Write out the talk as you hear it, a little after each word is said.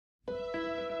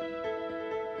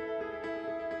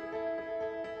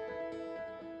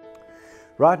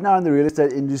Right now in the real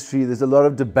estate industry, there's a lot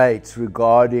of debate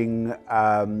regarding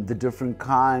the different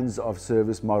kinds of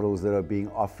service models that are being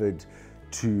offered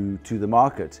to the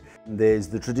market. There's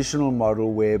the traditional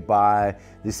model whereby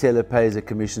the seller pays a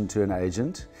commission to an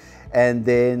agent. And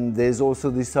then there's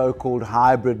also the so-called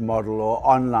hybrid model or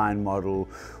online model,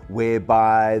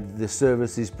 whereby the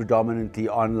service is predominantly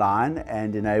online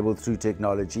and enabled through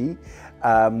technology,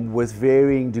 with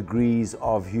varying degrees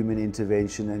of human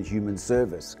intervention and human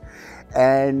service.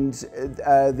 And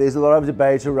there's a lot of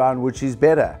debate around which is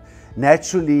better.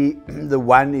 Naturally, the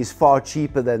one is far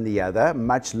cheaper than the other,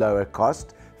 much lower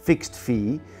cost, fixed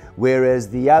fee, whereas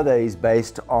the other is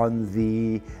based on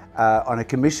a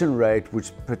commission rate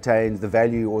which pertains, the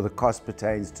value or the cost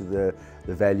pertains to the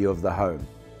value of the home.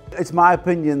 It's my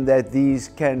opinion that these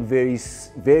can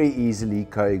very easily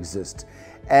coexist.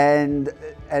 And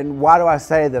why do I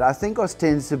say that? I think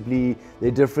ostensibly there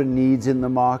are different needs in the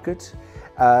market.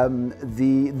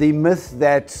 The myth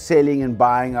that selling and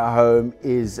buying a home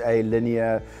is a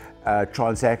linear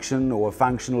transaction or a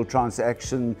functional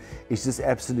transaction is just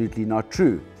absolutely not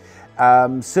true.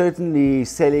 Certainly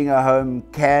selling a home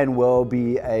can well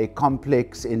be a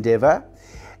complex endeavor,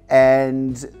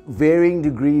 and varying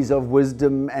degrees of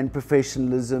wisdom and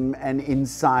professionalism and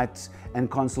insight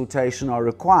and consultation are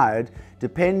required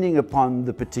depending upon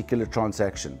the particular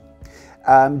transaction.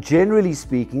 Generally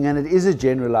speaking, and it is a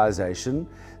generalization,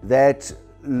 that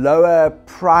lower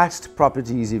priced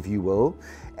properties, if you will,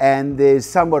 and there's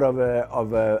somewhat of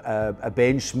a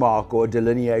benchmark or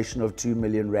delineation of 2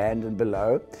 million rand and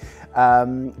below,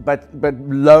 but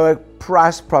lower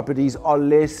priced properties are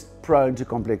less prone to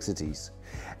complexities.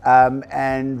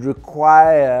 And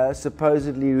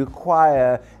supposedly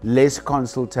require less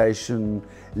consultation,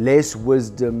 less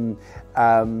wisdom,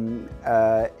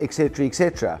 etc.,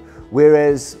 etc.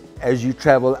 Whereas as you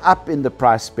travel up in the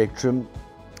price spectrum,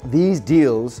 these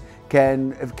deals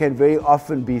can very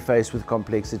often be faced with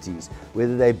complexities,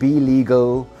 whether they be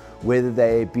legal, whether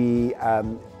they be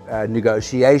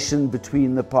negotiation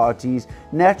between the parties.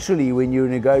 Naturally, when you're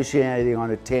negotiating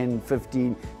on a 10,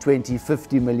 15, 20,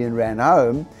 50 million rand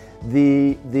home,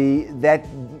 that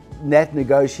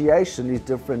negotiation is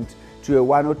different to a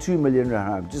 1 or 2 million rand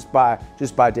home, just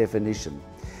by definition.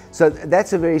 So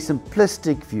that's a very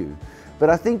simplistic view. But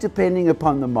I think depending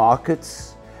upon the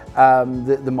markets,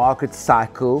 the market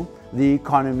cycle, the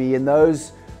economy, and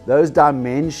those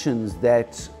dimensions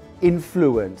that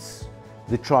influence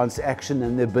the transaction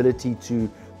and the ability to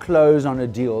close on a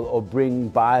deal or bring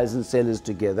buyers and sellers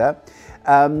together,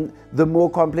 the more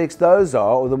complex those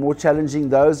are, or the more challenging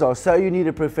those are. So you need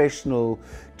a professional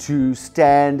to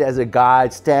stand as a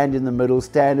guide, stand in the middle,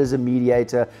 stand as a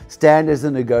mediator, stand as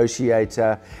a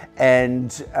negotiator,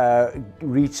 and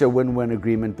reach a win-win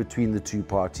agreement between the two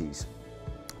parties.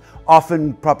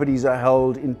 Often properties are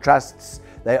held in trusts,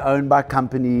 they're owned by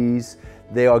companies,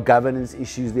 there are governance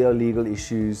issues, there are legal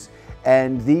issues,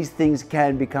 and these things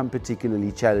can become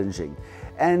particularly challenging.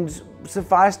 And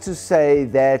suffice to say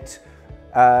that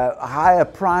higher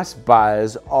price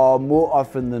buyers are more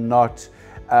often than not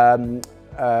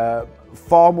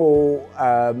far more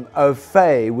au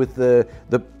fait with the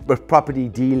property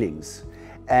dealings,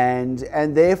 and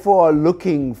therefore are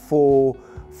looking for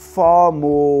far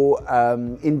more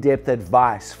in-depth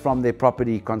advice from their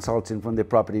property consultant, from their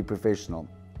property professional.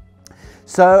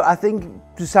 So I think,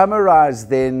 to summarize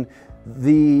then,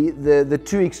 the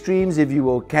two extremes, if you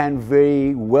will, can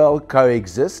very well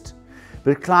coexist,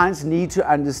 but clients need to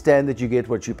understand that you get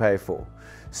what you pay for.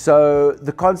 So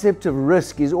the concept of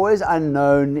risk is always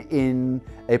unknown in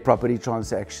a property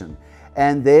transaction,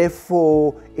 and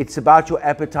therefore it's about your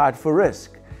appetite for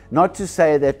risk. Not to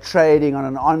say that trading on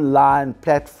an online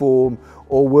platform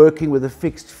or working with a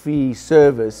fixed fee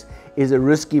service is a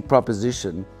risky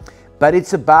proposition, but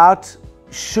it's about,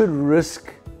 should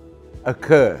risk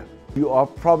occur, you are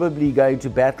probably going to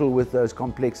battle with those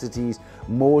complexities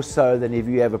more so than if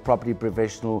you have a property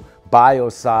professional by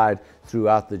your side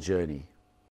throughout the journey.